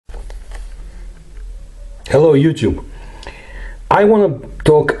Hello YouTube. I want to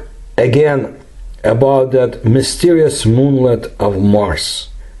talk again about that mysterious moonlet of Mars,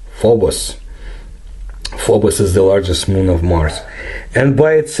 Phobos. Phobos is the largest moon of Mars, and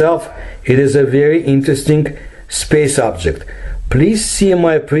by itself it is a very interesting space object. Please see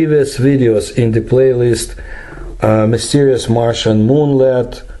my previous videos in the playlist Mysterious Martian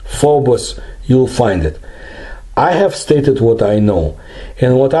Moonlet, Phobos. You'll find it. I have stated what I know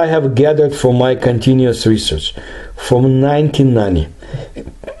and what I have gathered from my continuous research from 1990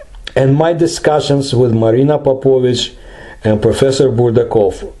 and my discussions with Marina Popovich and Professor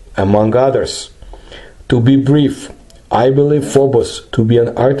Burdakov, among others. To be brief, I believe Phobos to be an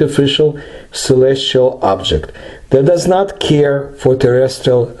artificial celestial object that does not care for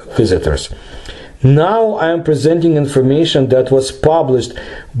terrestrial visitors. Now I am presenting information that was published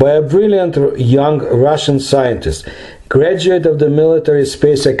by a brilliant young Russian scientist, graduate of the Military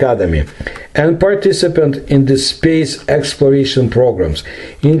Space Academy, and participant in the space exploration programs,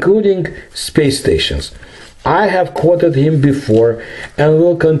 including space stations. I have quoted him before and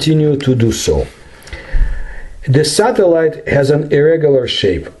will continue to do so. The satellite has an irregular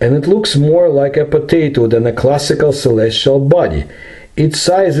shape, and it looks more like a potato than a classical celestial body. Its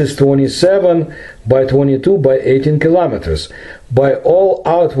size is 27 by 22 by 18 kilometers. By all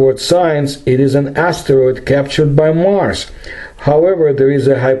outward signs, it is an asteroid captured by Mars. However, there is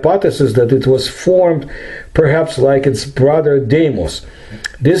a hypothesis that it was formed perhaps like its brother Deimos.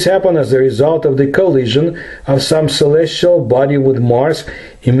 This happened as a result of the collision of some celestial body with Mars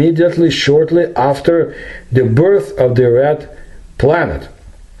immediately shortly after the birth of the red planet.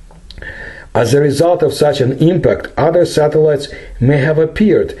 As a result of such an impact, other satellites may have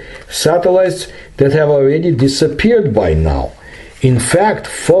appeared, satellites that have already disappeared by now. In fact,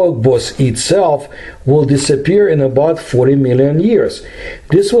 Phobos itself will disappear in about 40 million years.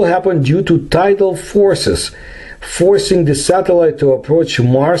 This will happen due to tidal forces, forcing the satellite to approach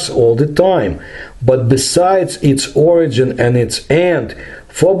Mars all the time. But besides its origin and its end,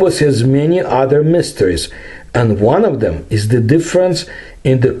 Phobos has many other mysteries, and one of them is the difference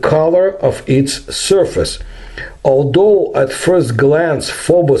in the color of its surface. Although at first glance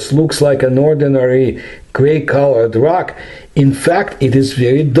Phobos looks like an ordinary gray-colored rock, in fact it is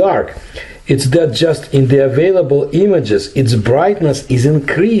very dark. It's that just in the available images its brightness is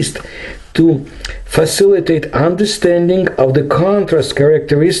increased to facilitate understanding of the contrast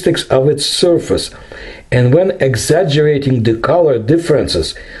characteristics of its surface. And when exaggerating the color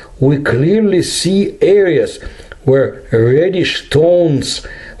differences, we clearly see areas where reddish tones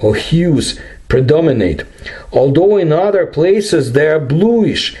or hues predominate, although in other places they are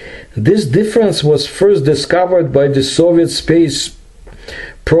bluish. This difference was first discovered by the Soviet space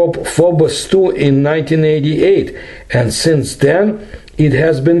probe Phobos 2 in 1988, and since then it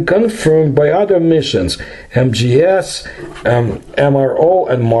has been confirmed by other missions, MGS, MRO,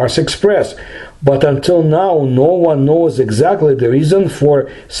 and Mars Express. But until now, no one knows exactly the reason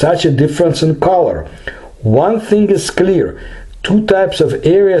for such a difference in color. One thing is clear: two types of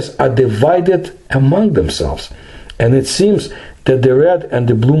areas are divided among themselves, and it seems that the red and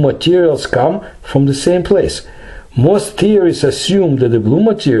the blue materials come from the same place. Most theories assume that the blue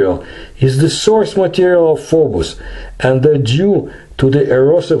material is the source material of Phobos, and that due to the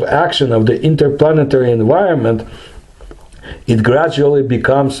erosive action of the interplanetary environment, it gradually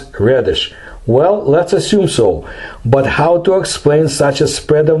becomes reddish. Well, let's assume so, but how to explain such a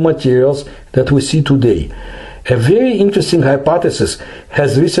spread of materials that we see today? A very interesting hypothesis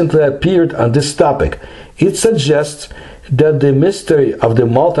has recently appeared on this topic. It suggests that the mystery of the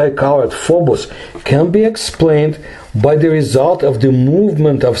multicolored Phobos can be explained by the result of the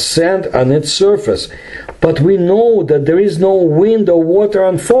movement of sand on its surface. But we know that there is no wind or water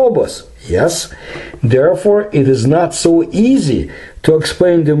on Phobos. Yes, therefore it is not so easy to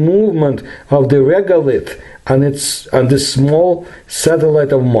explain the movement of the regolith on the small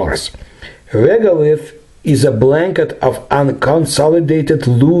satellite of Mars. Regolith is a blanket of unconsolidated,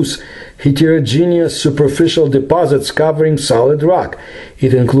 loose, heterogeneous superficial deposits covering solid rock.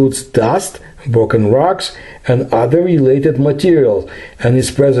 It includes dust, broken rocks, and other related materials, and is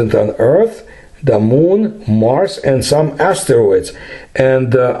present on Earth, the Moon, Mars, and some asteroids,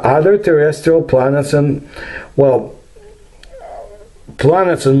 and other terrestrial planets and, well,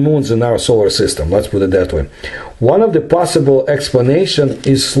 planets and moons in our solar system. Let's put it that way. One of the possible explanations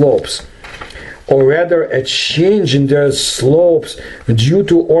is slopes, or rather a change in their slopes due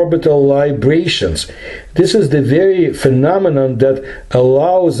to orbital librations. This is the very phenomenon that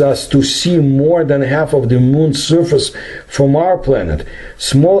allows us to see more than half of the moon's surface from our planet.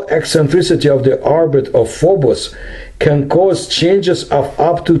 Small eccentricity of the orbit of Phobos can cause changes of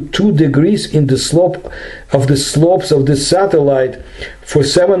up to 2 degrees in the slopes of the satellite for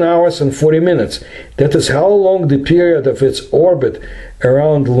 7 hours and 40 minutes. That is how long the period of its orbit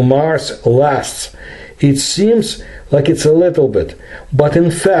around Mars lasts. It seems like it's a little bit, but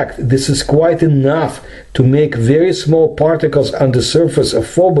in fact this is quite enough to make very small particles on the surface of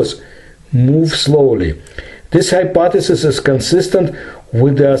Phobos move slowly. This hypothesis is consistent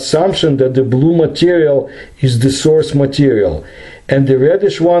with the assumption that the blue material is the source material, and the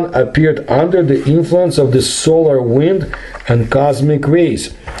reddish one appeared under the influence of the solar wind and cosmic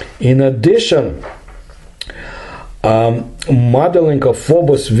rays. In addition, modeling of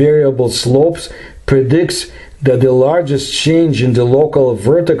Phobos variable slopes predicts that the largest change in the local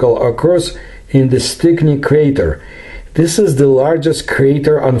vertical occurs in the Stickney crater. This is the largest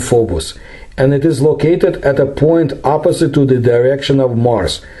crater on Phobos, and it is located at a point opposite to the direction of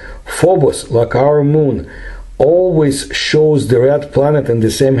Mars. Phobos, like our moon, always shows the red planet in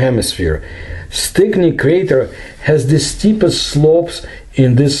the same hemisphere. Stickney crater has the steepest slopes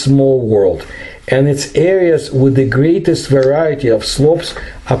in this small world, and its areas with the greatest variety of slopes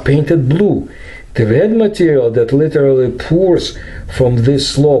are painted blue. The red material that literally pours from these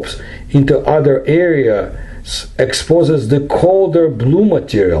slopes into other areas exposes the colder blue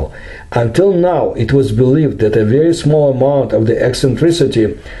material. Until now, it was believed that a very small amount of the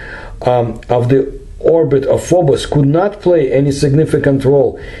eccentricity of the orbit of Phobos could not play any significant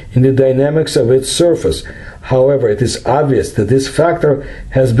role in the dynamics of its surface. However, it is obvious that this factor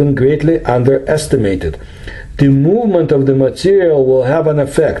has been greatly underestimated. The movement of the material will have an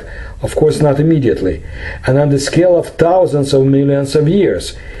effect, of course not immediately, and on the scale of thousands of millions of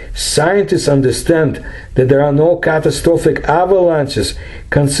years. Scientists understand that there are no catastrophic avalanches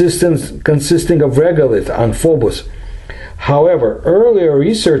consisting of regolith on Phobos. However, earlier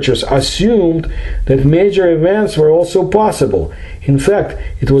researchers assumed that major events were also possible. In fact,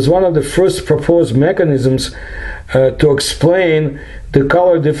 it was one of the first proposed mechanisms to explain the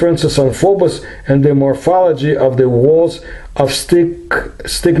color differences on Phobos and the morphology of the walls of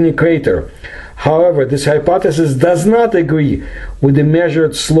Stickney crater. However, this hypothesis does not agree with the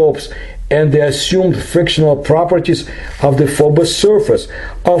measured slopes and the assumed frictional properties of the Phobos surface.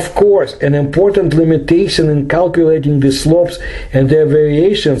 Of course, an important limitation in calculating the slopes and their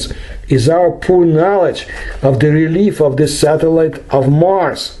variations is our poor knowledge of the relief of this satellite of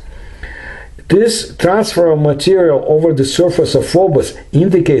Mars. This transfer of material over the surface of Phobos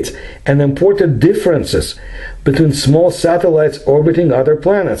indicates an important differences between small satellites orbiting other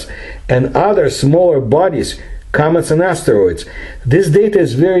planets and other smaller bodies, comets and asteroids. This data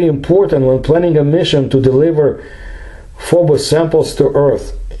is very important when planning a mission to deliver Phobos samples to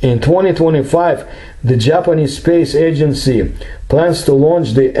Earth. In 2025, the Japanese Space Agency plans to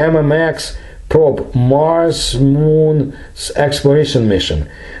launch the MMX probe, Mars-Moon Exploration Mission.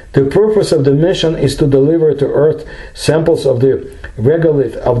 The purpose of the mission is to deliver to Earth samples of the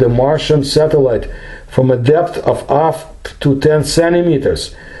regolith of the Martian satellite from a depth of up to 10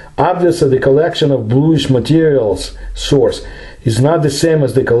 centimeters. Obviously, the collection of bluish materials source is not the same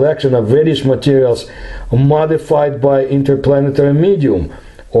as the collection of reddish materials modified by interplanetary medium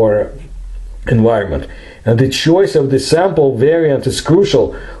or environment, and the choice of the sample variant is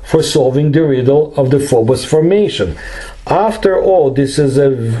crucial for solving the riddle of the Phobos formation. After all, this is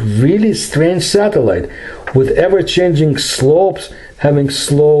a really strange satellite with ever-changing slopes having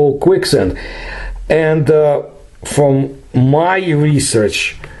slow quicksand, and from my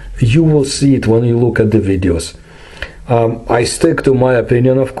research you will see it when you look at the videos. I stick to my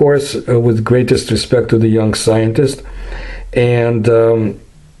opinion, of course, with greatest respect to the young scientist, and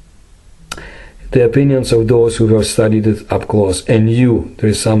the opinions of those who have studied it up close and knew there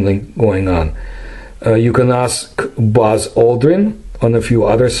is something going on. You can ask Buzz Aldrin and a few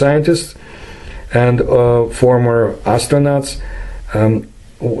other scientists and former astronauts.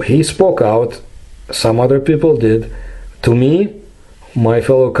 He spoke out, some other people did. To me, my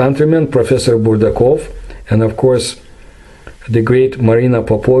fellow countrymen, Professor Burdakov, and of course the great Marina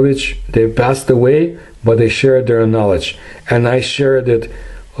Popovich, they passed away, but they shared their knowledge, and I shared it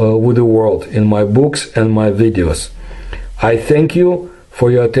with the world in my books and my videos. I thank you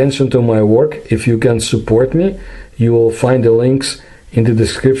for your attention to my work. If you can support me, you will find the links in the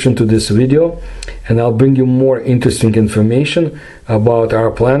description to this video, and I'll bring you more interesting information about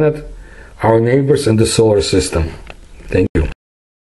our planet, our neighbors, and the solar system.